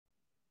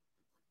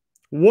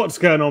What's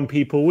going on,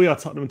 people? We are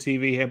Tottenham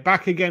TV here,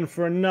 back again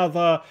for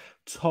another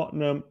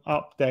Tottenham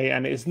update.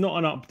 And it's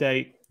not an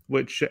update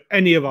which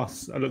any of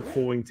us are looking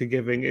forward to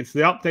giving. It's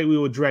the update we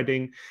were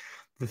dreading,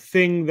 the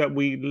thing that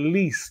we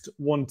least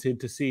wanted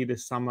to see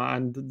this summer,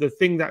 and the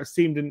thing that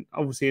seemed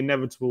obviously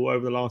inevitable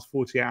over the last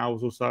 48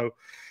 hours or so.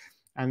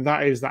 And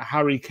that is that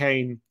Harry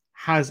Kane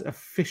has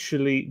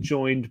officially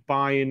joined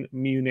Bayern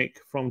Munich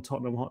from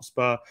Tottenham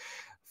Hotspur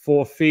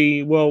for a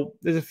fee. Well,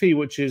 there's a fee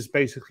which is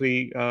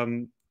basically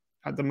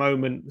at the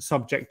moment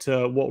subject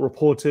to what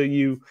reporter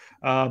you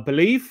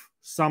believe.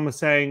 Some are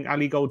saying,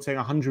 Ali Gold saying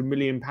 £100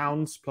 million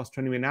plus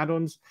 20 million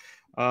add-ons.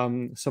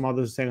 Some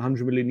others are saying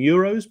 €100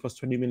 million plus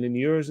 20 million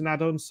euros in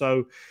add-ons.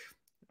 So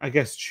I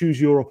guess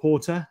choose your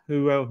reporter,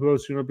 who else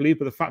you're going to believe.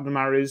 But the fact of the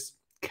matter is,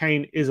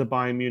 Kane is a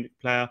Bayern Munich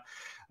player.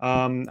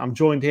 I'm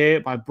joined here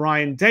by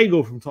Brian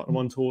Daigle from Tottenham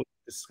on Tour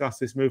to discuss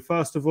this move.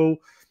 First of all,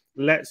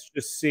 let's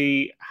just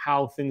see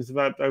how things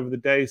developed over the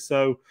day.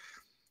 So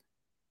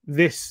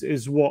this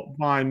is what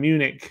Bayern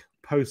Munich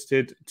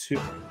posted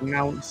to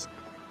announce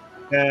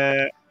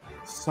their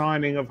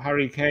signing of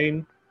Harry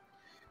Kane.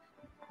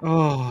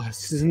 Oh,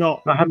 this is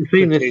not... I haven't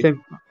seen this,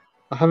 Tim.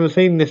 I haven't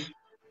seen this.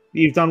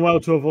 You've done well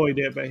to avoid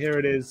it, but here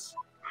it is.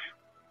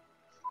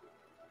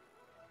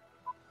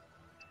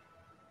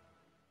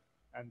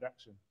 And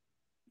action.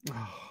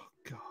 Oh,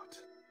 God.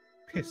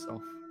 Piss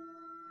off.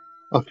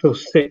 I feel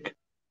sick.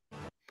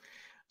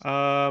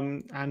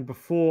 And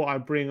before I I'll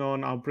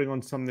bring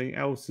on something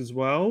else as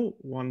well.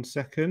 1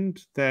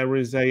 second. There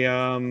is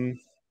a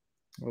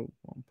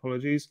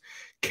apologies.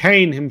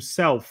 Kane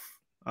himself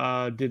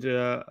did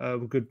a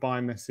goodbye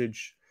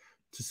message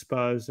to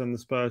Spurs and the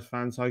Spurs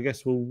fans. So I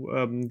guess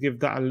we'll give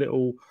that a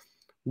little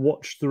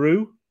watch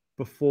through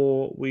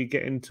before we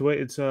get into it.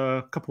 It's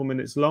a couple of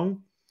minutes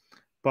long,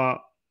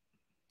 but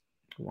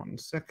 1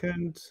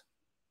 second.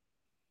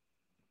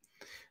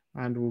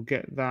 And we'll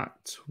get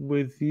that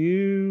with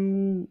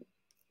you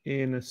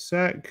in a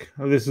sec.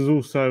 Oh, this is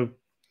also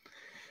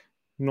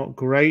not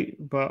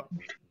great, but...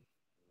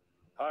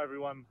 Hi,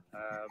 everyone.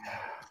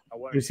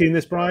 Have you seen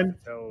this, Brian?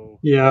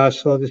 Yeah, I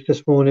saw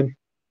this morning.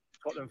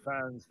 Tottenham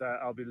fans that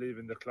I'll be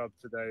leaving the club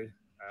today.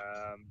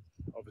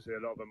 Obviously, a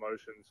lot of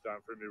emotions going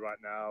through me right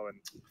now. And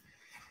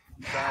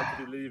sad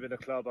to be leaving a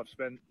club I've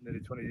spent nearly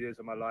 20 years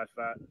of my life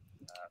at.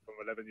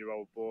 From an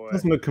 11-year-old boy.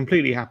 Doesn't look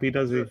completely happy,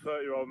 does he? A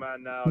 30-year-old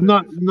man now.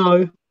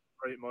 No.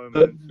 Great moments.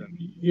 And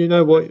you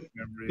know what?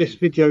 This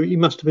video, he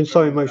must have been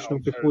so emotional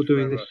before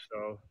doing this.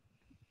 So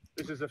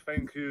this is a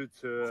thank you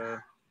to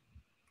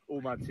all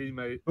my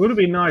teammates. It would have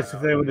been nice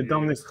if they would have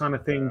done this kind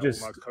of thing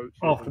just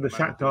after the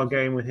Shakhtar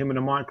game with him and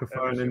a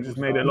microphone and just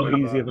made it a lot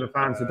easier for the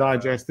fans to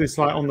digest. This,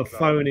 like, on the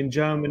phone in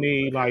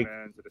Germany, like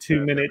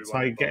 2 minutes,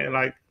 like get it,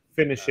 like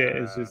finish it.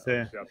 Is just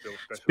there.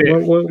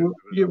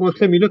 Well,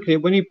 Tim, you look at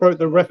it. When he broke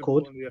the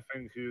record,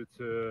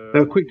 they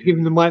were quick to give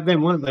him the mic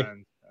then, weren't they?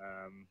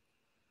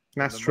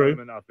 That's true.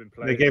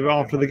 They gave it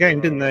after the game,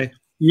 didn't they?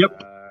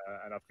 Yep.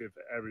 And I've given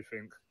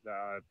everything that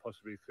I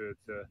possibly could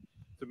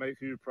to make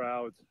you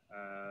proud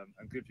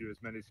and give you as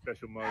many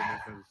special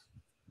moments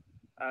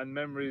and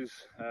memories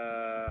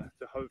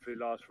to hopefully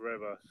last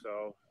forever.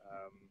 So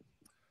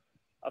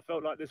I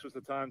felt like this was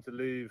the time to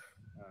leave.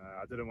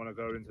 I didn't want to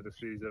go into the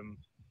season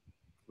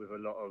with a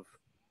lot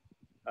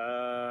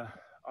of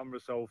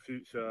unresolved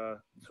future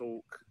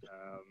talk.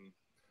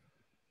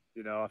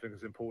 You know, I think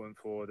it's important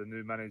for the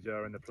new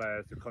manager and the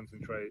players to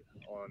concentrate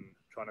on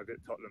trying to get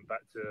Tottenham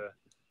back to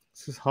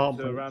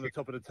around the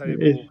top of the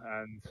table.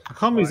 And I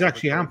can't believe it's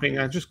actually happening.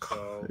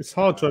 It's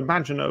hard to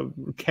imagine a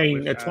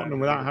Kane at Tottenham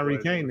without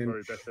Harry Kane,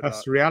 and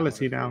that's the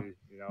reality now.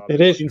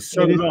 It is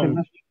so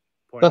long.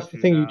 That's the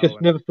thing. You just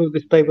never thought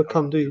this day would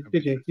come, did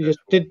you? You just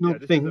did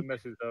not think. This is a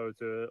message, though,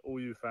 to all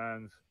you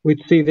fans.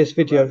 We'd see this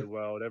video. The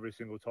world, every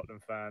single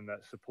Tottenham fan that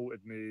supported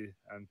me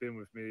and been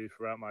with me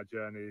throughout my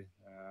journey.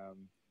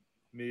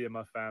 Me and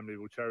my family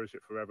will cherish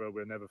it forever.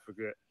 We'll never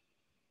forget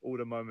all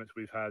the moments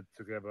we've had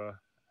together.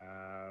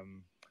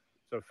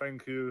 So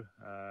thank you.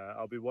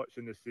 I'll be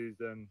watching this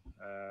season.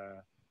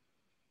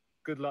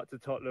 Good luck to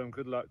Tottenham.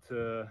 Good luck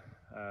to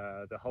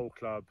the whole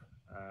club.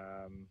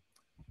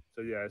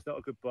 So yeah, it's not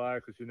a goodbye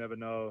because you never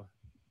know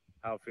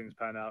how things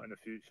pan out in the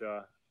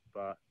future.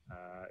 But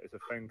it's a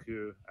thank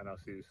you, and I'll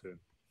see you soon.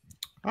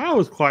 That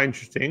was quite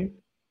interesting.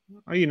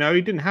 You know,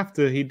 he didn't have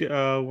to. He didn't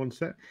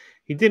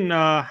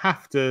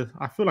have to.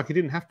 I feel like he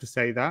didn't have to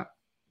say that.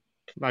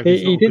 Like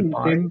he didn't,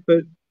 Tim,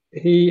 but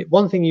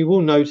one thing you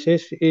will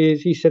notice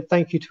is he said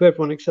thank you to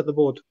everyone except the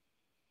board.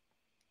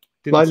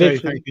 Didn't say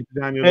thank you to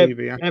Daniel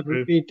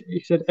Levy. He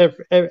said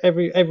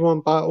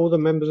everyone but all the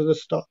members of the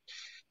staff.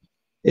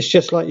 It's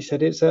just like you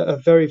said. It's a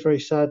very,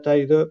 very sad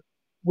day that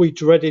we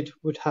dreaded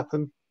would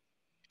happen.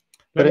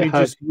 Let me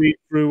just read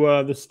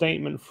through the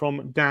statement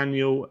from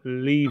Daniel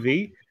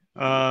Levy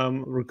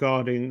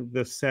regarding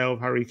the sale of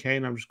Harry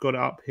Kane. I've just got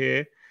it up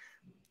here.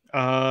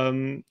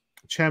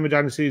 Chairman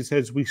Daniel Levy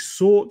says, we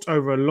sought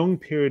over a long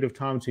period of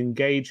time to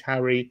engage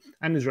Harry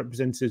and his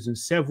representatives in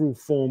several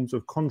forms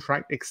of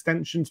contract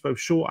extensions, both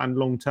short and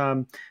long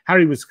term.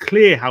 Harry was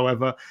clear,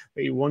 however,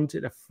 that he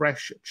wanted a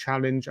fresh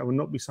challenge and would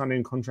not be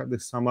signing a contract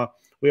this summer.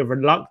 We have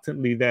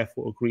reluctantly,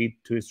 therefore, agreed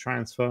to his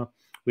transfer.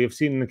 We have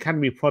seen an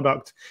academy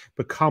product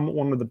become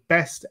one of the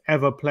best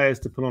ever players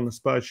to put on a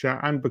Spurs shirt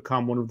and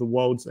become one of the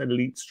world's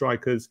elite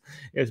strikers.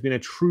 It has been a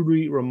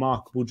truly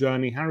remarkable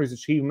journey. Harry's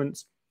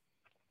achievements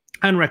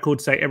and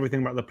records say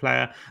everything about the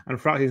player.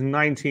 And throughout his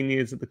 19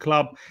 years at the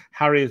club,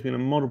 Harry has been a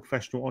model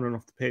professional on and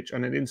off the pitch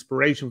and an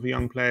inspiration for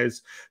young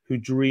players who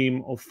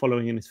dream of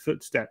following in his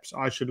footsteps.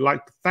 I should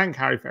like to thank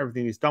Harry for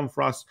everything he's done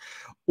for us,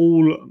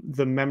 all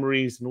the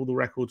memories and all the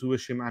records. We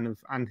wish him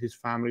and his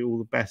family all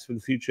the best for the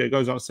future. It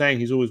goes without saying,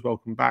 he's always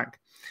welcome back.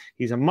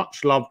 He's a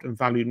much loved and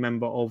valued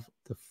member of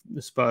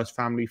the Spurs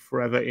family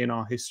forever in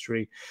our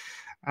history.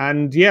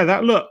 And yeah,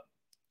 that look,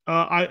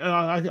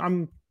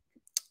 I'm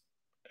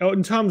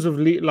in terms of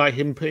like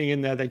him putting in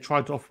there, they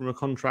tried to offer him a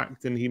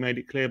contract and he made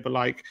it clear. But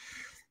like,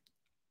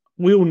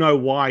 we all know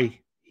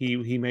why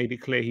he made it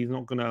clear he's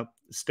not going to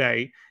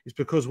stay. It's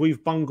because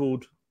we've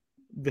bungled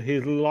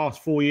his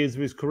last 4 years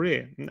of his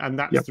career, and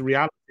that's the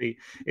reality.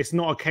 It's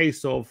not a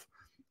case of,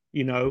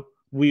 you know,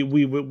 we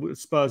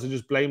Spurs are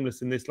just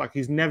blameless in this. Like,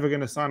 he's never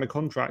going to sign a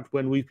contract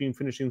when we've been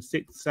finishing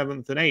 6th,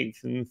 7th, and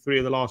 8th in 3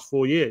 of the last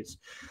 4 years.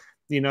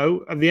 You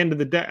know, at the end of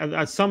the day,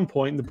 at some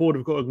point, the board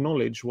have got to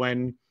acknowledge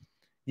when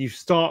you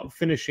start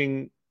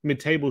finishing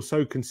mid-table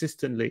so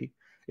consistently,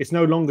 it's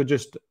no longer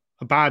just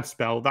a bad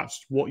spell.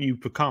 That's what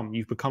you've become.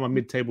 You've become a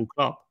mid-table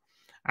club,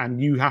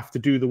 and you have to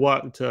do the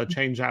work to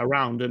change that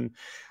around. And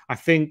I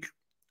think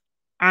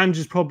Ange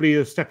is probably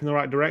a step in the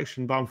right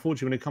direction, but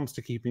unfortunately, when it comes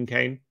to keeping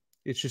Kane,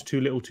 it's just too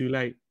little, too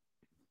late.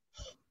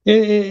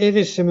 It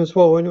is him as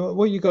well. And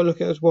what you got to look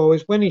at as well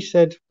is when he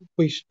said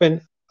we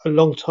spent a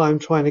long time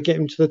trying to get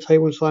him to the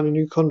table and sign a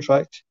new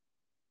contract.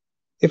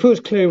 If it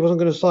was clear he wasn't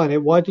going to sign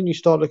it, why didn't you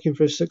start looking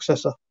for his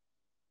successor?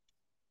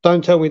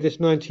 Don't tell me this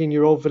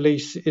 19-year-old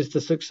Valise is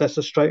the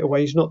successor straight away.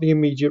 He's not the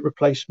immediate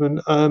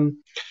replacement. The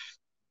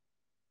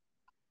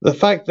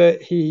fact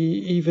that he,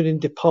 even in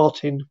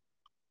departing,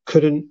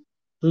 couldn't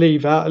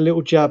leave out a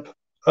little jab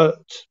at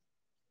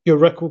your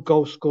record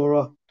goal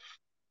scorer,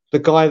 the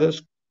guy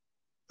that's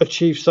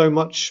achieved so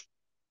much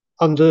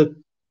under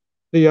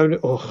the owner.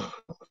 Oh,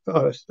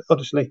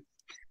 honestly.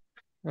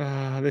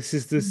 This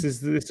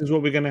is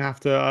what we're going to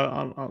have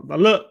to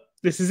look.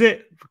 This is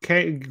it.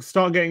 Kane,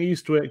 start getting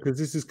used to it, because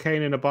this is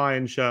Kane in a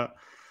Bayern shirt,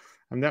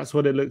 and that's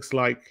what it looks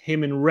like.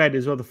 Him in red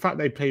as well. The fact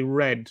they play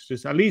red,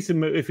 just at least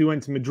if he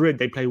went to Madrid,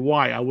 they play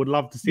white. I would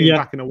love to see him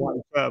back in a white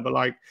shirt, but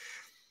like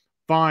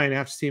Bayern, I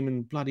have to see him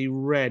in bloody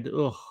red.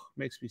 Ugh,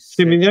 makes me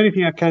sick. I mean, the only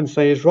thing I can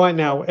say is right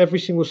now, every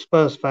single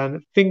Spurs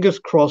fan, fingers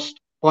crossed,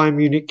 Bayern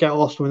Munich get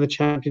Arsenal in the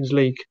Champions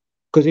League,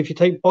 because if you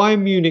take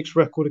Bayern Munich's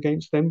record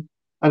against them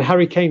and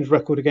Harry Kane's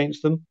record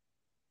against them,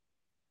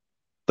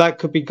 that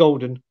could be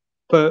golden.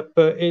 But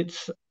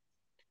it's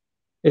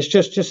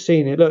just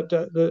seeing it. Look,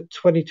 the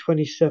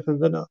 2027.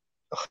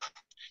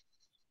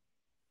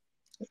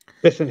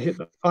 Listen,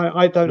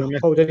 I don't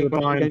hold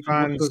anyone against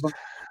fans.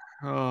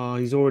 Oh,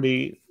 he's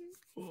already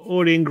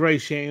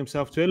ingratiating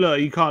himself to it. Look,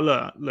 you can't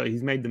look.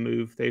 He's made the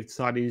move. They've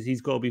decided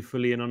he's got to be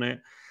fully in on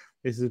it.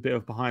 This is a bit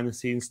of behind the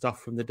scenes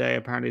stuff from the day,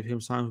 apparently, of him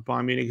signing for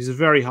Bayern Munich. It's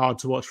very hard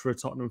to watch for a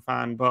Tottenham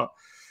fan, but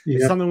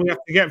it's something we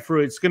have to get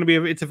through. It's going to be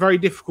it's a very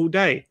difficult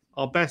day.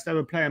 Our best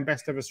ever player and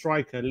best ever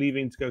striker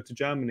leaving to go to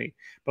Germany.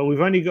 But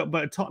we've only got,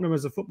 but Tottenham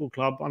as a football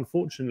club,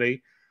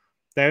 unfortunately,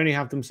 they only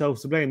have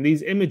themselves to blame.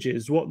 These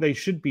images, what they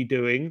should be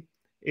doing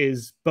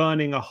is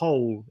burning a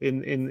hole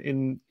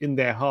in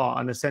their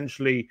heart, and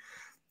essentially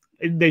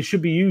they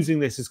should be using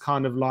this as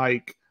kind of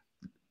like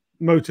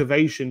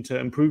motivation to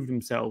improve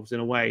themselves in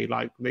a way.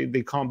 Like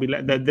they can't be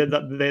let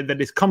that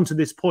it's come to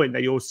this point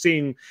that you're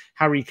seeing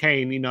Harry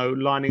Kane, you know,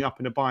 lining up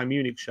in a Bayern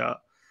Munich shirt.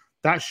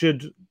 That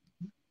should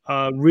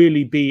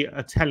really be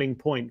a telling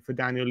point for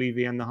Daniel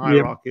Levy and the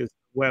hierarchy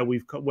where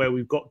we've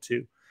got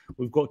to.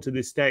 We've got to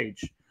this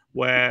stage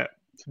where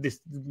this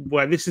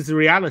is the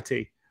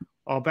reality.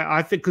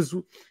 I think because,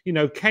 you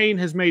know, Kane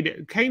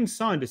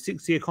signed a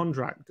 6-year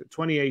contract in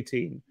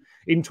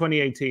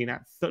 2018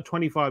 at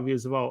 25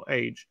 years of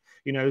age.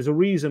 You know, there's a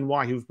reason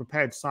why he was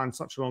prepared to sign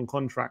such a long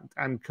contract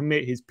and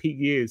commit his peak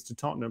years to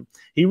Tottenham.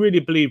 He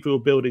really believed we were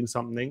building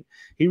something.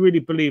 He really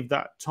believed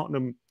that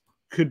Tottenham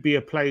could be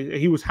a place.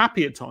 He was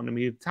happy at Tottenham.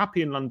 He was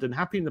happy in London,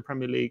 happy in the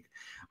Premier League.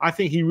 I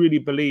think he really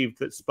believed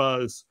that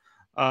Spurs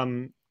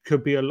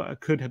could be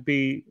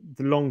the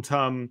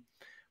long-term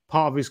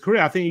part of his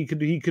career. I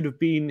think he could have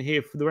been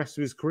here for the rest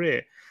of his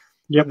career.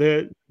 Yep.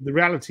 But the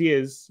reality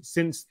is,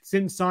 since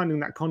signing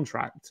that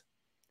contract,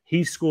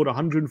 he scored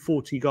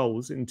 140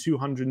 goals in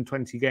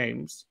 220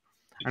 games,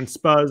 and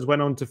Spurs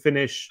went on to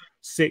finish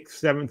 6th,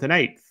 7th, and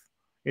 8th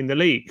in the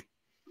league.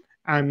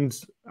 And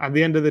at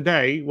the end of the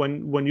day,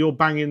 when you're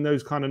banging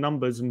those kind of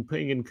numbers and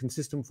putting in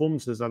consistent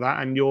performances like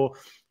that, and you're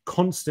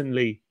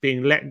constantly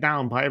being let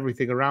down by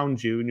everything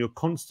around you, and you're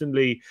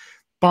constantly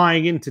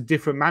buying into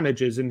different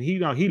managers. And he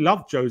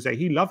loved Jose,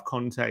 he loved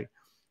Conte,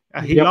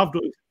 he Yep. loved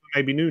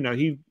maybe Nuno.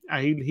 He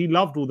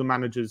loved all the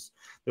managers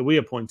that we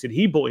appointed.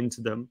 He bought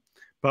into them,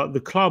 but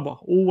the club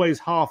always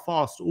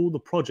half-assed all the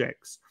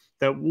projects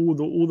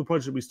all the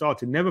projects we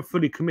started, never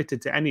fully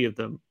committed to any of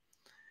them,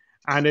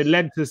 and it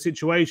led to a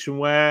situation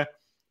where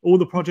all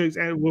the projects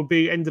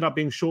ended up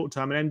being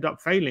short-term and ended up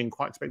failing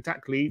quite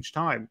spectacularly each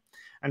time.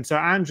 And so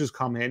Andrew's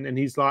come in, and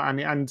he's like,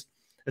 and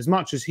as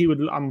much as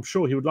I'm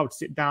sure he would love to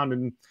sit down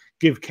and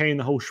give Kane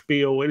the whole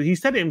spiel. He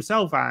said it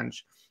himself,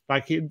 Ange.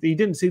 Like he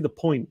didn't see the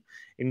point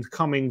in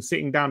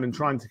sitting down and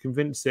trying to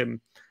convince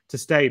him to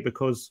stay,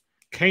 because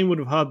Kane would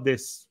have heard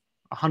this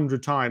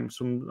 100 times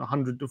from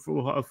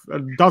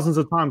dozens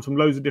of times from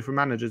loads of different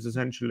managers,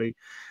 essentially.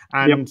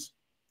 And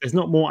there's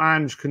not more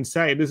Ange can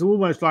say. There's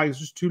almost like it's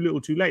just too little,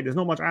 too late. There's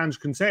not much Ange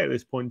can say at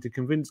this point to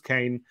convince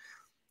Kane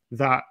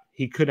that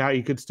he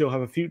could still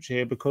have a future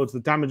here, because the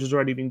damage has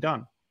already been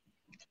done.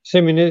 So,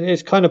 I mean,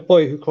 it's kind of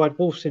boy who cried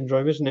wolf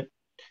syndrome, isn't it?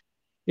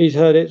 He's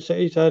heard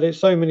it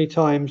so many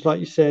times, like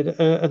you said.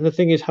 And the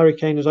thing is, Harry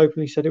Kane has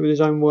openly said it with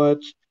his own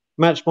words: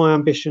 "Match my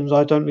ambitions,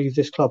 I don't leave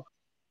this club."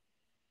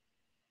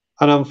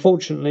 And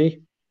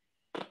unfortunately,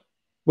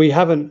 we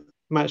haven't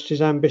matched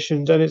his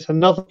ambitions, and it's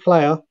another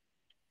player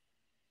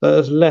that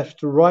has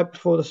left right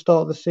before the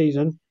start of the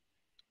season.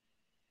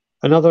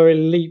 Another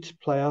elite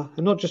player,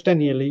 and not just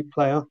any elite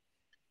player.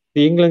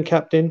 The England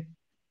captain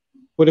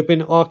would have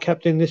been our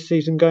captain this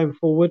season going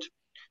forward.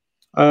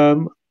 A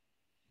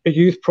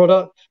youth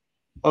product,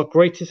 our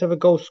greatest ever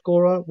goal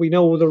scorer. We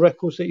know all the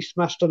records that he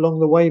smashed along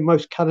the way.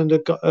 Most calendar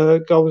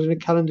goals in a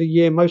calendar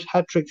year, most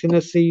hat-tricks in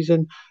a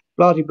season,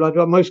 blah, blah,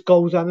 blah, most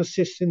goals and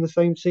assists in the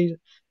same season.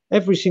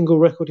 Every single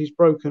record he's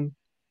broken.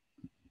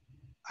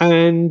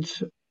 And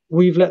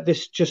we've let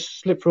this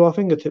just slip through our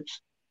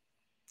fingertips.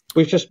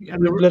 We've just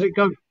let it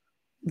go.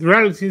 The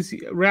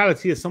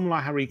reality is someone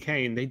like Harry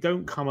Kane, they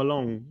don't come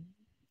along,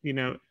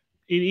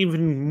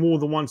 even more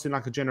than once in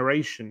like a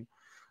generation.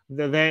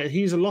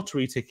 He's a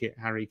lottery ticket,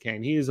 Harry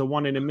Kane. He is a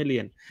 1 in a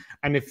million.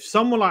 And if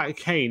someone like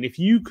Kane, if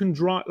you can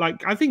drive,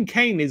 like, I think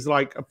Kane is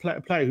like a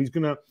player who's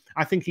going to,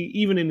 I think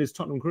even in his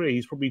Tottenham career,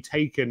 he's probably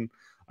taken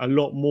a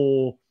lot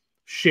more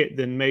shit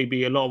than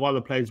maybe a lot of other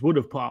players would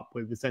have put up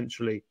with,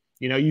 essentially.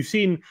 You've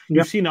seen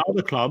at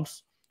other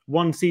clubs,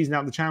 one season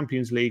out of the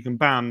Champions League, and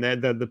bam, they're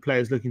the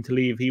players looking to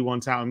leave. He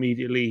wants out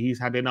immediately. He's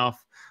had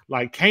enough.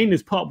 Like, Kane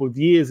has put up with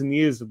years and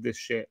years of this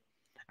shit.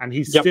 And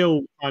he's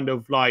still kind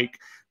of like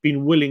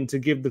been willing to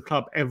give the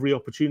club every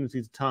opportunity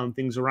to turn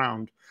things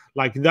around.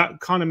 Like, that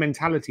kind of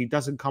mentality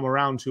doesn't come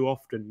around too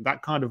often.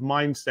 That kind of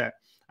mindset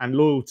and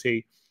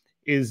loyalty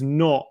is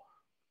not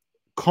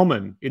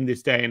common in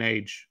this day and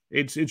age.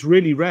 It's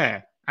really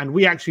rare. And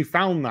we actually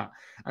found that.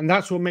 And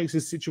that's what makes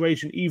this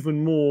situation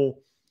even more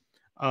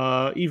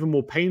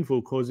painful,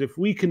 because if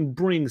we can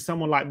bring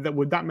someone like that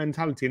with that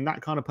mentality and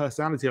that kind of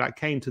personality like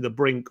Kane to the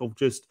brink of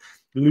just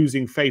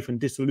losing faith and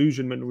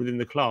disillusionment within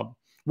the club,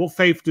 what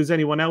faith does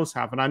anyone else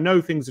have? And I know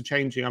things are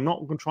changing. I'm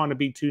not trying to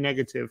be too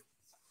negative,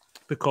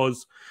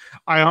 because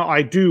I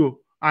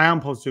am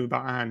positive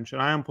about Ange,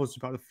 and I am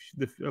positive about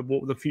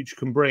what the future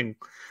can bring.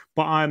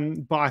 But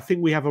I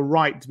think we have a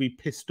right to be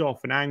pissed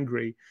off and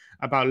angry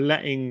about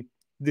letting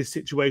this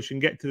situation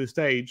get to the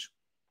stage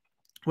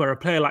where a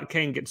player like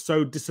Kane gets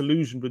so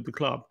disillusioned with the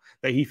club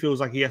that he feels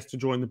like he has to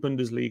join the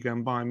Bundesliga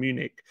and Bayern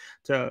Munich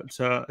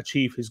to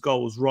achieve his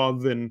goals, rather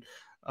than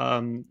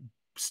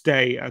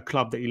stay at a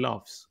club that he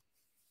loves.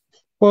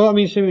 Well, I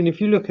mean, Simon,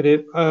 if you look at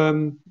it,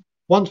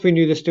 once we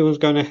knew this deal was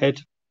going ahead,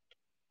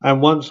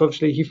 and once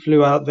obviously he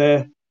flew out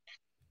there,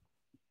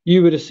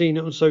 you would have seen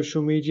it on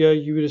social media.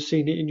 You would have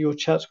seen it in your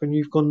chats when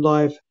you've gone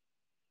live.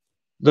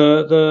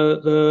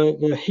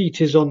 The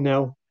heat is on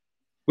now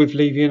with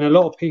Levy, and a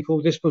lot of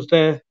people. This was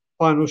their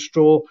final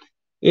straw.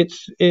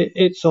 It's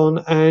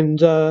on,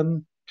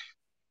 and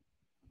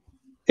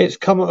it's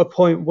come at a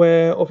point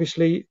where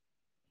obviously,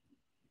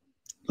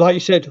 like you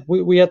said,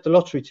 we had the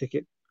lottery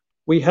ticket.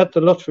 We had the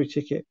lottery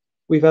ticket.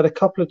 We've had a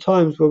couple of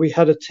times where we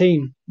had a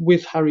team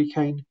with Harry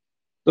Kane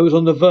that was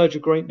on the verge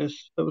of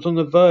greatness, that was on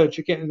the verge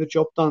of getting the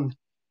job done.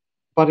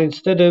 But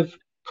instead of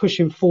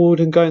pushing forward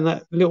and going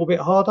that little bit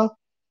harder,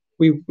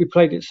 we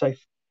played it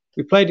safe.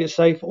 We played it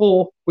safe,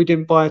 or we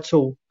didn't buy at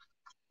all.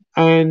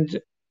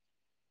 And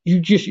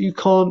you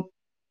can't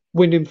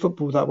win in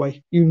football that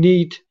way. You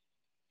need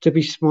to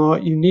be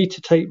smart. You need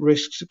to take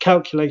risks,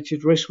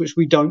 calculated risks, which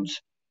we don't.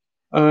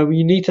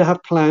 You need to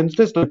have plans.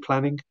 There's no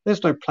planning.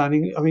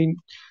 I mean,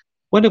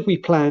 when have we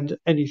planned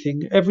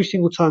anything? Every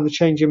single time the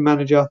change in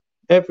manager,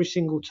 every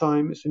single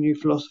time it's a new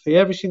philosophy,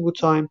 every single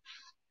time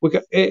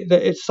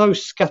it's so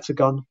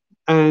scattergun.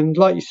 And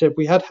like you said,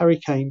 we had Harry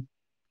Kane,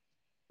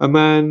 a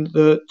man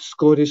that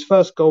scored his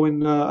first goal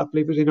in, I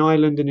believe it was in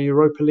Ireland in a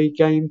Europa League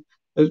game,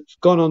 has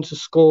gone on to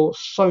score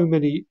so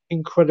many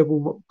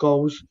incredible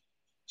goals,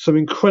 some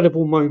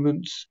incredible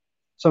moments.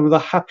 Some of the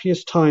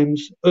happiest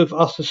times of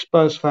us as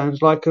Spurs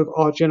fans, like of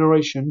our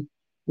generation,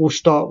 will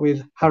start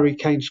with Harry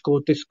Kane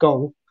scored this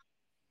goal.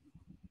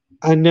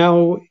 And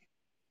now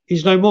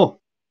he's no more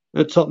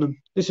at Tottenham.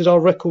 This is our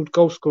record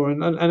goal scorer,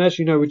 and as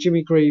you know, with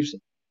Jimmy Greaves,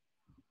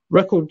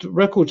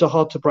 records are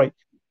hard to break,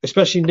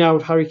 especially now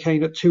with Harry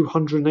Kane at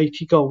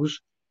 280 goals.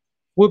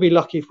 We'll be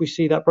lucky if we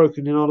see that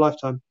broken in our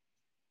lifetime.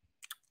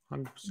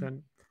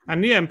 100%.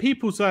 And yeah, and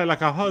people say,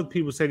 like, I heard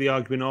people say the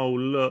argument, oh,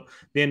 look,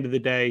 at the end of the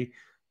day,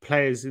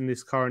 players in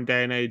this current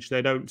day and age,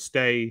 they don't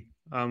stay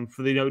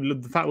for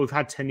the fact we've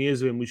had 10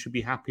 years of him, we should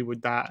be happy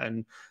with that.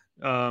 And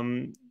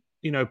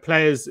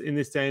players in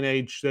this day and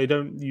age, they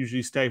don't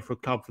usually stay for a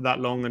club for that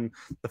long. And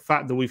the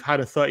fact that we've had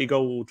a 30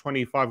 goal,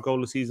 25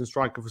 goal a season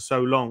striker for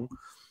so long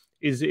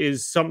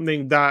is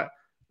something that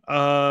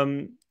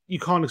you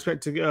can't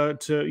expect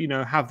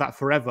to have that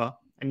forever.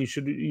 And you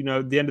should,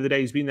 at the end of the day,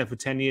 he's been there for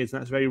 10 years,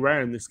 and that's very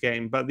rare in this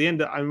game. But at the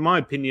end, in my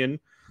opinion,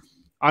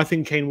 I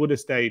think Kane would have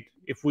stayed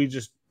if we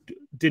just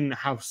didn't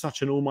have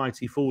such an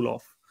almighty fall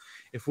off.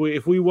 If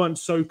we weren't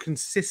so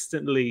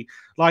consistently,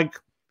 like,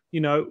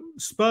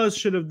 Spurs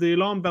should have, the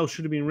alarm bell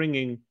should have been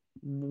ringing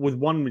with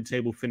one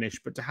mid-table finish,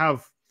 but to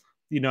have,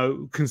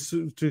 to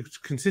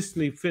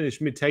consistently finish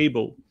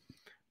mid-table,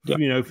 for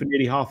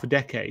nearly half a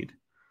decade,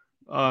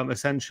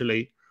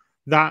 essentially,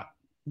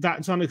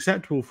 that's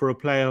unacceptable for a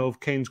player of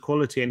Kane's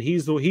quality. And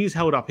he's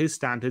held up his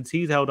standards.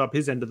 He's held up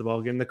his end of the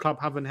bargain. The club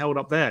haven't held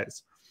up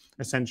theirs,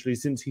 essentially,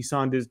 since he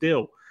signed his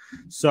deal.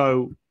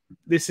 So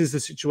this is the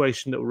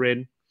situation that we're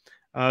in.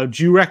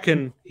 Do you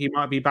reckon he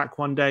might be back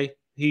one day?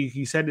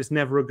 He said it's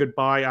never a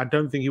goodbye. I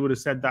don't think he would have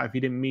said that if he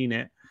didn't mean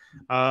it.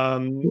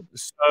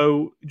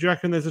 So do you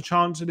reckon there's a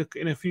chance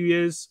in a few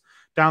years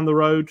down the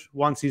road,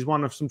 once he's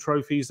won some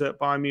trophies at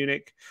Bayern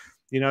Munich,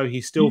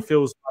 he still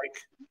feels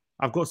like,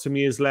 I've got some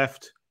years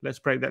left. Let's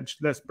break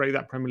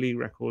that Premier League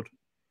record.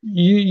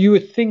 You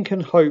would think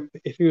and hope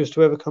if he was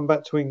to ever come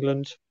back to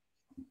England,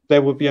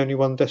 there would be only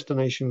one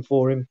destination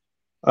for him.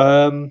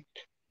 I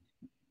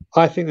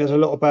think there's a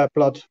lot of bad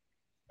blood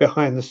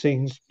behind the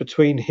scenes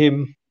between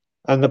him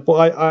and the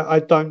boy. I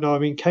don't know. I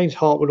mean, Kane's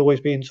heart will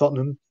always be in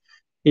Tottenham.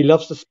 He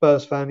loves the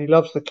Spurs fan. He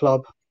loves the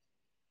club.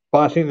 But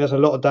I think there's a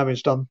lot of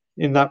damage done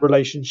in that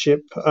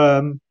relationship.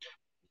 I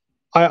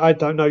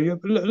don't know.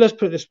 Let's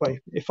put it this way.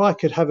 If I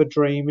could have a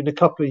dream, in a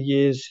couple of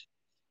years,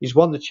 he's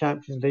won the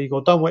Champions League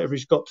or done whatever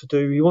he's got to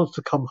do. He wants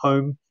to come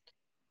home.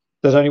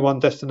 There's only one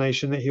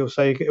destination that he'll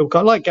say. He'll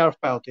go like Gareth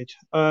Bale did.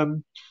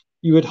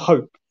 You would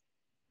hope.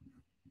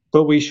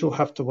 But we shall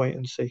have to wait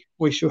and see.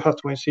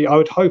 I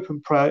would hope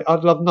and pray.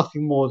 I'd love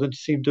nothing more than to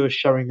see him do a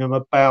Sheringham,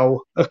 a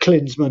Bale, a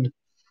Klinsmann.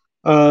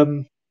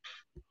 We'll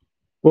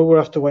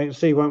have to wait and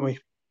see, won't we?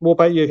 What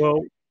about you?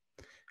 Well,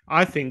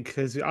 I think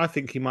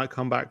he might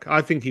come back.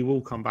 I think he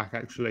will come back,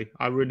 actually.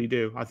 I really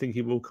do. I think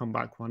he will come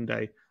back one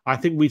day. I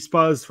think we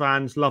Spurs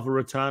fans love a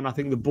return. I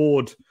think the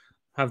board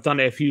have done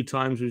it a few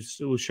times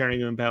with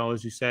Sheringham and Bale,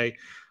 as you say.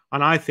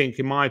 And I think,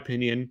 in my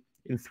opinion,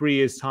 in 3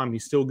 years' time,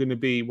 he's still going to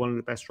be one of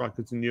the best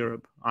strikers in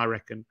Europe, I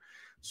reckon.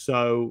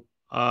 So,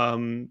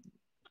 and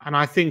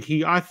I think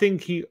he, at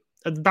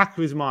the back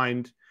of his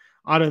mind,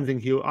 I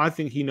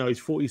think he knows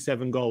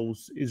 47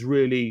 goals is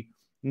really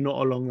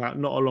not a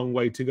long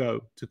way to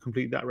go to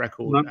complete that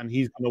record. No. And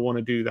he's going to want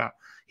to do that.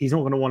 He's not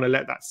going to want to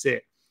let that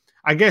sit.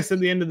 I guess at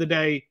the end of the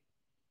day,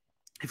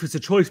 if it's a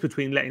choice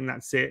between letting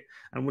that sit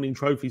and winning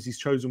trophies, he's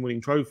chosen winning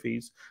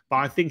trophies. But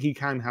I think he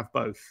can have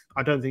both.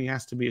 I don't think it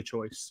has to be a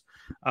choice.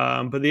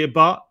 But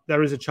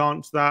there is a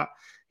chance that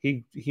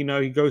he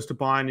goes to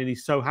Bayern and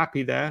he's so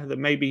happy there that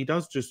maybe he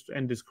does just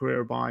end his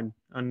career at Bayern,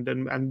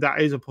 and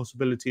that is a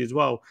possibility as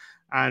well.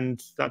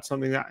 And that's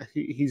something that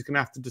he's going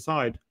to have to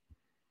decide.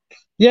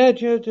 Yeah,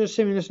 just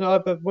similar.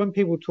 But when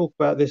people talk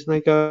about this and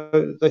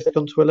they've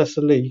gone to a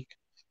lesser league,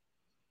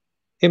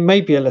 it may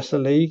be a lesser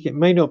league. It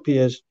may not be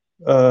as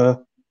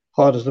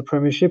hard as the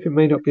Premiership. It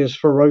may not be as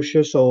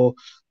ferocious or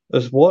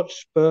as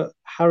watched, but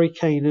Harry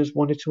Kane has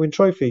wanted to win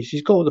trophies.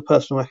 He's got all the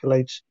personal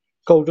accolades: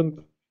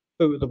 Golden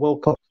Boot at the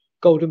World Cup,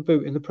 Golden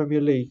Boot in the Premier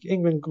League,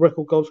 England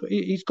record goals.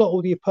 He's got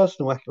all the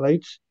personal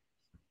accolades.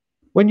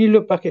 When you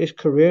look back at his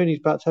career and he's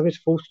about to have his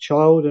fourth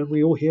child, and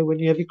we all hear when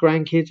you have your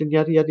grandkids and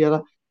yada yada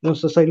yada, he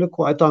wants to say, "Look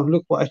what I've done!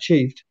 Look what I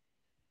achieved."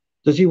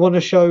 Does he want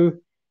to show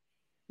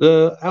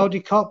the Audi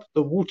Cup,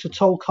 the Water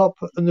Toll Cup,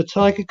 and the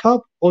Tiger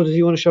Cup, or does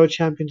he want to show a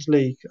Champions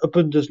League, a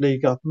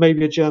Bundesliga,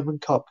 maybe a German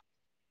Cup?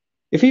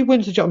 If he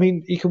wins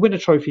he could win a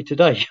trophy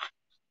today.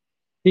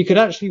 He could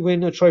actually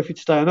win a trophy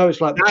today. I know it's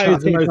like that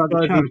is the most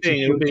worthy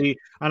thing. It would be,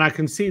 and I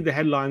can see the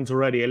headlines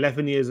already: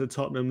 11 years at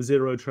Tottenham,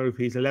 0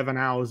 trophies; 11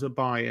 hours at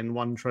Bayern,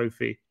 1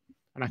 trophy.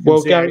 And I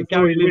can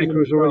Gary Lineker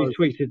has already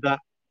tweeted that.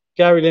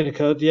 Gary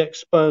Lineker, the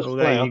ex-Spurs player.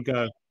 There you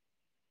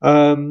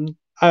go.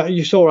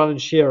 You saw Alan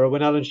Shearer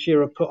when Alan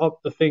Shearer put up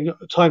the thing,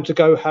 "Time to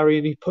go, Harry,"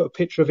 and he put a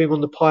picture of him on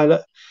the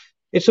pilot.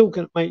 It's all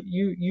going to make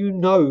you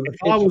know.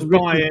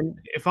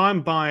 If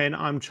I'm Bayern,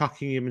 I'm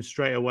chucking him in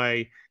straight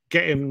away.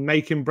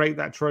 Make him break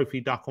that trophy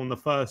duck on the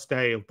first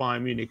day of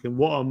Bayern Munich. And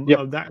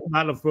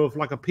that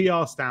like a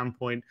PR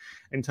standpoint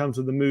in terms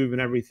of the move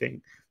and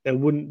everything,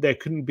 there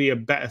couldn't be a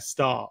better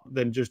start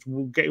than just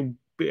getting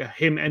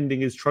him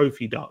ending his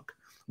trophy duck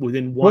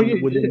within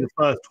the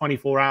first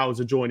 24 hours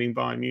of joining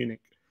Bayern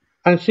Munich.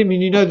 And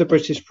Simeon, the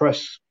British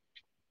press,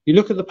 You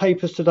look at the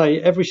papers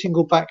today, every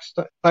single back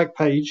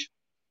page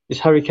is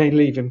Harry Kane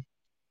leaving.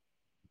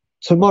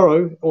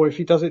 Tomorrow, or if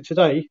he does it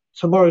today,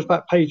 tomorrow's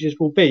back pages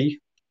will be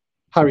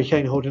Harry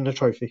Kane holding a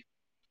trophy.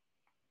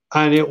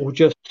 And it will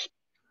just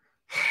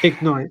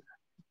ignite.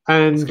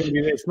 And it's going to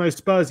be the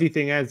most Spursy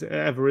thing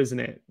ever, isn't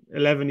it?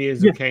 11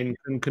 years of Kane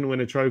couldn't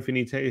win a trophy,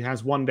 and he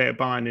has one day at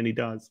Bayern, and he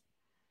does.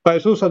 But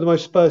it's also the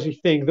most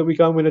Spursy thing that we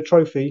go and win a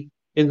trophy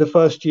in the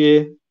first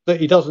year that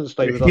he doesn't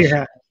stay with us.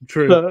 Yeah,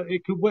 true. So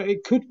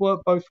it could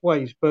work both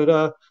ways,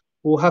 but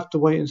we'll have to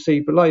wait and see.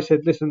 But like I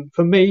said, listen,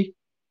 for me,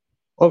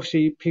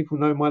 obviously people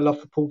know my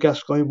love for Paul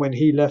Gascoigne. When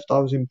he left, I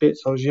was in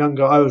bits. I was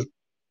younger.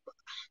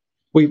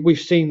 We've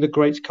seen the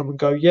greats come and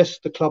go. Yes,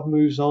 the club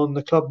moves on.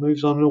 The club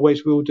moves on and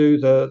always will do.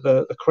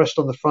 The crest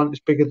on the front is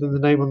bigger than the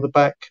name on the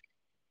back.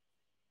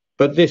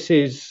 But this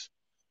is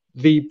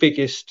the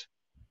biggest,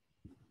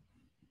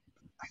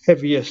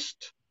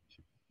 heaviest,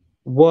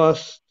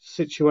 worst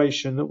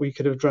situation that we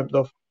could have dreamt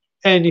of.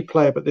 Any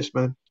player but this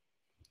man.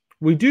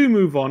 We do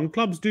move on.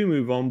 Clubs do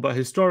move on, but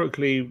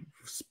historically,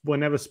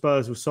 whenever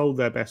Spurs have sold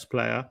their best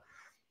player,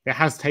 it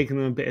has taken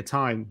them a bit of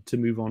time to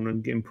move on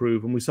and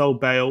improve. And we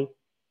sold Bale.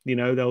 You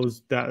know, there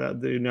was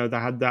that. You know, they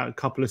had that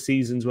couple of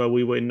seasons where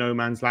we were in no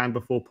man's land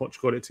before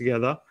Poch got it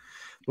together.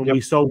 When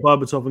we sold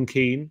Berbatov and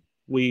Keane,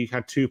 we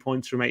had 2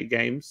 points from 8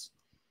 games.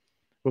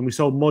 When we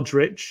sold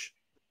Modric,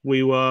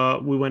 we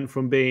went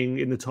from being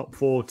in the top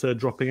 4 to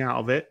dropping out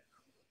of it.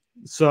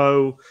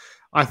 So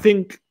I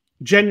think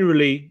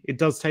generally it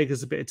does take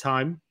us a bit of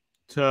time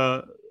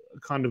to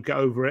kind of get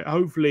over it.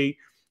 Hopefully,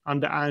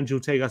 under Ange will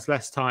take us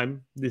less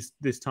time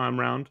this time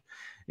round.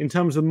 In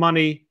terms of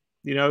money,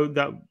 you know,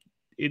 that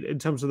in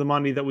terms of the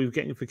money that we're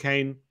getting for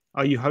Kane,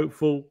 are you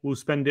hopeful we'll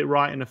spend it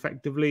right and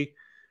effectively?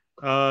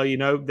 You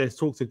know, there's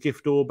talks of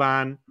gift or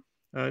ban,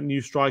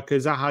 new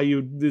strikers.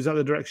 Is that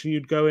the direction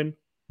you'd go in?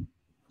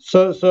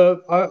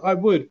 So I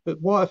would, but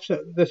what I've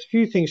said, there's a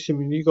few things,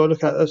 Simon, you've got to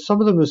look at. Some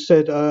of them have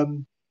said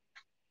that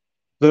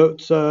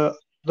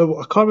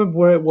I can't remember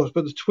where it was,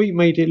 but the tweet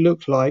made it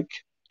look like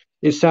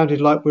it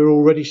sounded like we're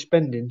already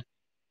spending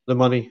the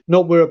money.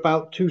 Not we're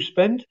about to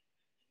spend.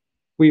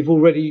 We've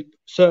already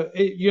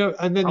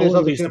and then there's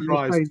other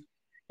journalists saying,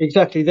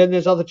 exactly. Then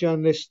there's other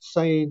journalists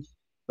saying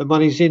the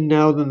money's in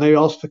now, then they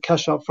ask for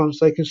cash up front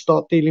so they can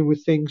start dealing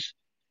with things.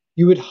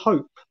 You would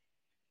hope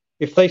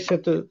if they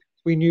said that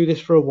we knew this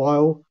for a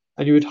while,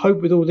 and you would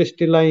hope with all this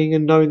delaying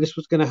and knowing this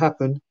was going to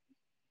happen,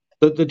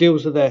 that the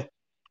deals are there.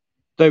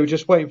 They were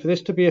just waiting for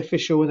this to be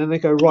official, and then they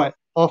go, right,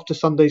 after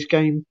Sunday's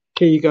game,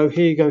 here you go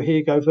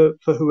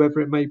for whoever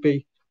it may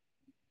be.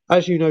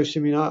 As you know,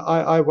 Simeon,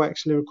 I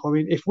wax lyrical. I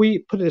mean, if we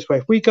put it this way,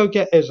 if we go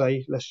get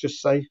Eze, let's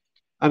just say,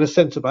 and a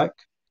centre-back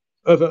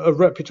of a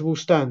reputable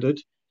standard,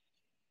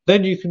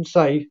 then you can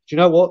say, do you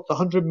know what, the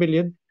 100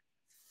 million,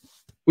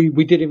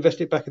 we did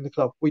invest it back in the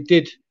club. We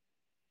did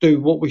do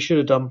what we should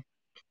have done.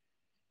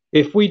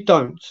 If we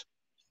don't,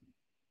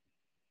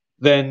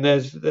 then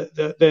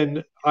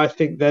I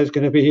think there's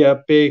going to be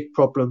a big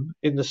problem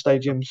in the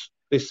stadiums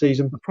this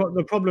season.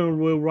 The problem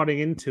we're running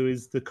into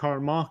is the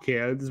current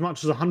market. As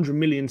much as 100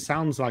 million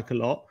sounds like a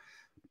lot,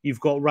 you've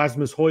got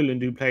Rasmus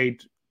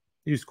Højlund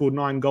who scored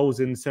 9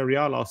 goals in Serie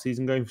A last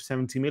season, going for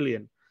 70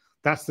 million.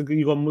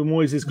 You've got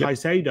Moises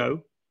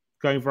Caicedo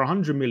going for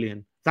 100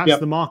 million. That's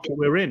the market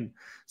we're in.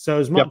 So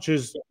as much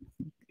as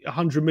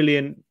 100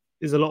 million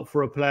is a lot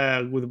for a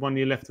player with 1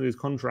 year left of his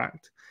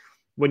contract,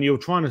 when you're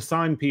trying to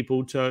sign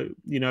people to,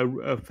 you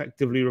know,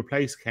 effectively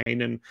replace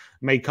Kane and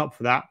make up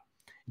for that,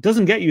 it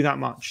doesn't get you that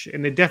much.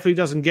 And it definitely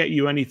doesn't get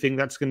you anything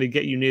that's going to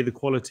get you near the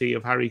quality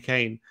of Harry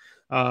Kane.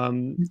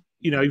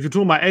 You know, if you're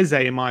talking about Eze,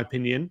 in my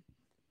opinion,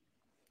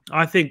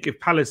 I think if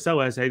Palace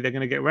sell Eze, they're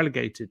going to get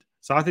relegated.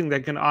 So I think they're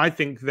going to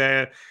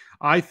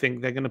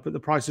put the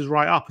prices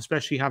right up,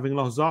 especially having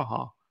lost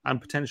Zaha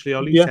and potentially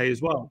Olise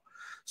as well.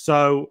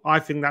 So I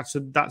think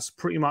that's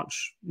pretty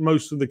much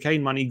most of the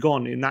Kane money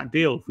gone in that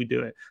deal if we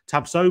do it.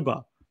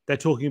 Tabsoba, they're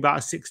talking about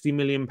a £60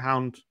 million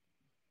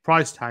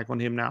price tag on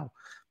him now.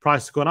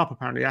 Price has gone up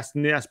apparently.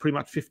 That's pretty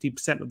much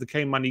 50% of the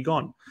Kane money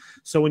gone.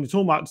 So when you're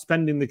talking about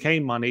spending the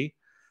Kane money,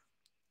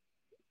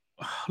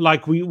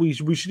 like we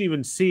shouldn't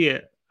even see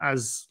it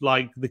as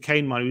like the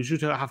Kane money. We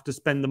should have to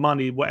spend the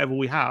money, whatever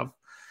we have,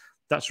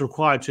 that's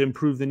required to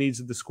improve the needs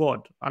of the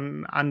squad.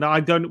 And in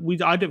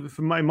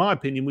my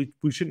opinion,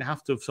 we shouldn't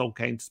have to have sold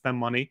Kane to spend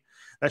money.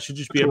 That should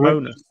just be a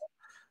bonus.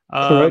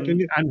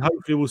 And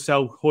hopefully we'll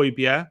sell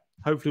Højbjerg.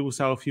 Hopefully we'll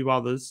sell a few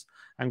others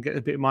and get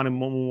a bit of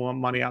more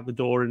money out the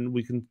door. And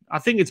we can. I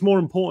think it's more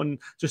important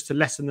just to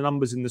lessen the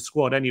numbers in the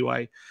squad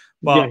anyway.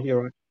 But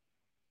you're right.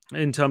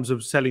 In terms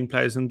of selling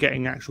players and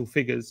getting actual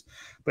figures,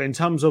 but in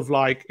terms of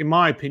like, in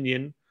my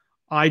opinion,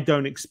 I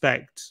don't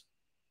expect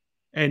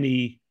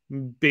any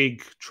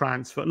big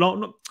transfer.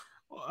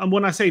 And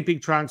when I say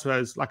big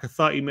transfers, like a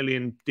 30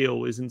 million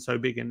deal isn't so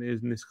big in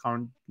this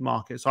current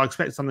market. So I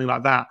expect something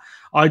like that.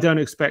 I don't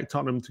expect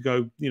Tottenham to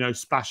go, you know,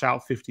 splash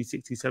out 50,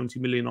 60, 70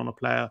 million on a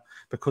player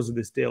because of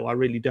this deal. I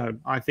really don't.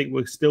 I think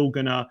we're still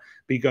going to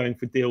be going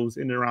for deals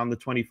in and around the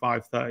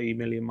 25, 30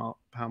 million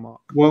pound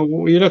mark. Well,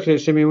 you look at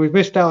it, Simeon, we've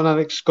missed out on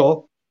Alex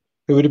Scott.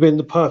 It would have been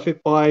the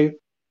perfect buy,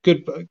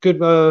 good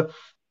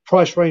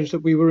price range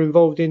that we were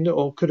involved in,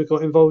 or could have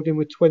got involved in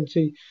with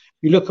 20.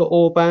 You look at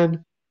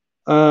Orban,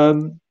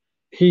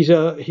 he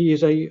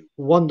is a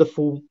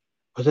wonderful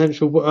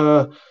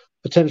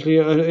potentially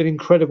an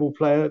incredible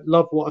player.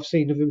 Love what I've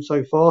seen of him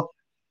so far.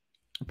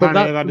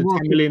 Apparently, they've added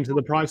 10 million to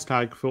the price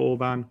tag for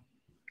Orban.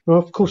 Well,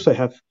 of course they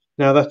have.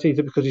 Now that's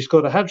either because he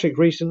scored a hat-trick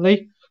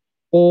recently,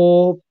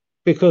 or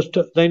because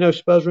they know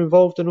Spurs are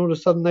involved, and all of a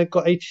sudden they've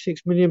got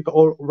 86 million,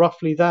 or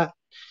roughly that,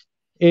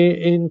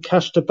 in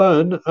cash to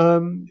burn.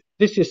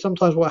 This is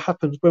sometimes what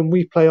happens when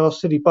we play our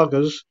silly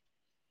buggers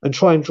and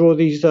try and draw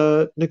these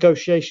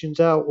negotiations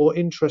out, or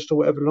interest, or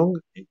whatever.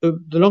 The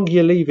longer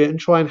you leave it and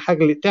try and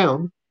haggle it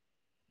down,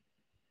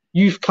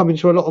 you've come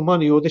into a lot of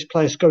money, or this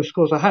player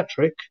scores a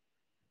hat-trick,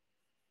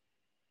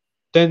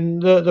 then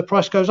the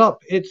price goes up.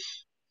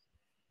 It's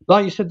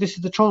like you said, this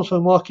is the transfer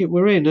market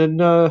we're in,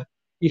 and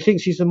he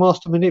thinks he's the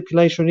master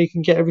manipulator and he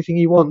can get everything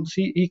he wants.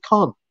 He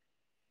can't.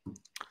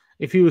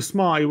 If he was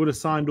smart, he would have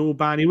signed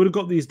Orban. He would have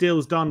got these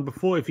deals done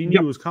before if he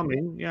knew it was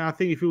coming. Yeah, I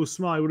think if he was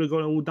smart, he would have got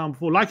it all done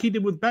before, like he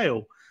did with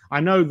Bale.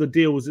 I know the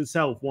deals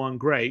itself weren't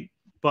great,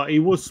 but he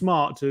was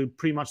smart to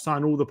pretty much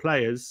sign all the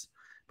players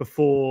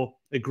before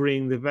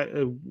agreeing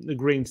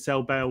to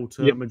sell Bale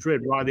to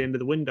Madrid right at the end of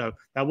the window.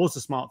 That was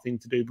a smart thing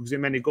to do because it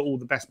meant he got all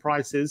the best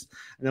prices.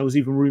 And there was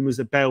even rumours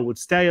that Bale would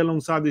stay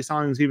alongside these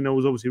signings, even though it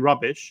was obviously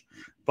rubbish.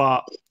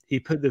 But he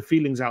put the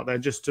feelings out there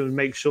just to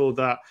make sure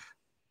that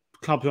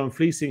clubs aren't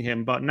fleecing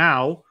him. But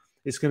now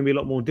it's going to be a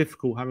lot more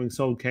difficult having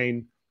sold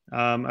Kane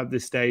at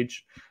this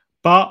stage.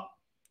 But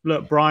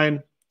look,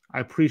 Brian, I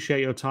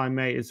appreciate your time,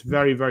 mate. It's a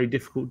very, very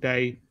difficult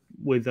day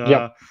with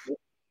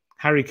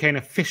Harry Kane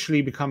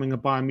officially becoming a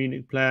Bayern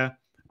Munich player.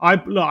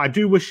 I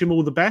do wish him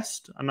all the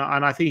best, and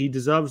I think he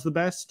deserves the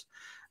best.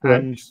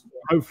 And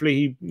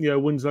hopefully he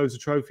wins loads of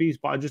trophies.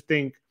 But I just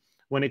think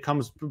when it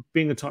comes to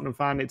being a Tottenham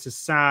fan, it's a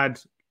sad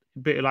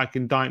bit like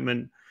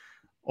indictment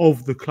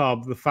of the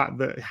club, the fact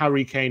that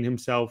Harry Kane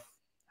himself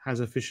has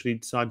officially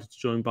decided to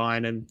join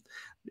Bayern, and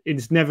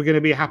it's never going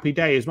to be a happy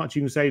day. As much as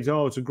you can say,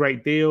 oh, it's a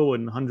great deal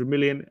and 100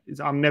 million,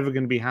 I'm never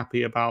going to be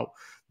happy about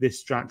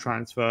this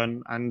transfer,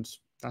 and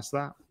that's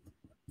that.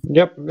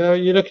 Yep,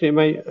 you're looking at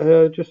it,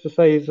 mate. Just to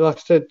say, like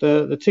I said,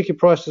 the ticket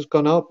price has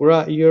gone up. We're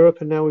out of Europe,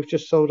 and now we've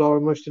just sold our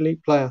most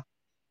elite player.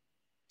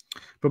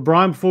 But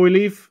Brian, before we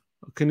leave,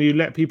 can you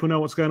let people know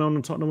what's going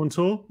on Tottenham on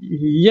Tour?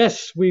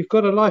 Yes, we've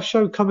got a live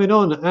show coming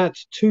on at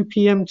 2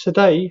 p.m.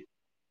 today,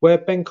 where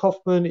Ben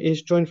Kaufman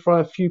is joined by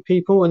a few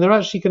people, and they're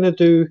actually going to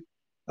do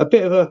a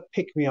bit of a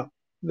pick-me-up.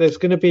 There's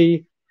going to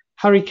be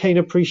Harry Kane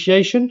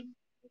appreciation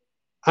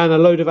and a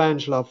load of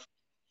Ange love.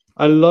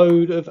 And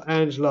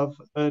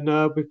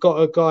we've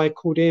got a guy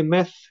called Ian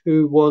Meth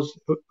who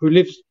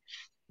lives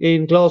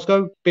in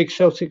Glasgow, big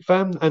Celtic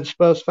fan and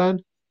Spurs fan,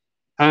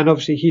 and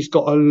obviously he's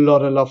got a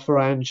lot of love for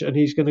Ange, and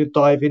he's going to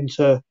dive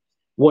into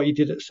what he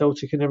did at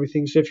Celtic and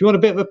everything. So if you want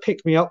a bit of a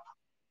pick me up,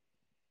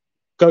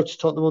 go to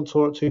Tottenham on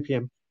Tour at 2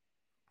 p.m.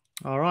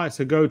 All right,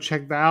 so go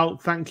check that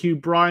out. Thank you,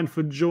 Brian,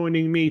 for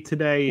joining me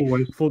today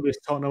for this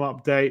Tottenham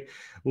update.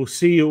 We'll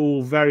see you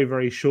all very,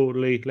 very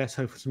shortly. Let's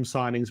hope for some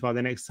signings by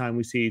the next time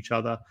we see each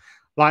other.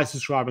 Like,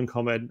 subscribe, and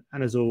comment.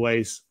 And as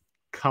always,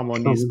 come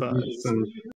on, you Spurs.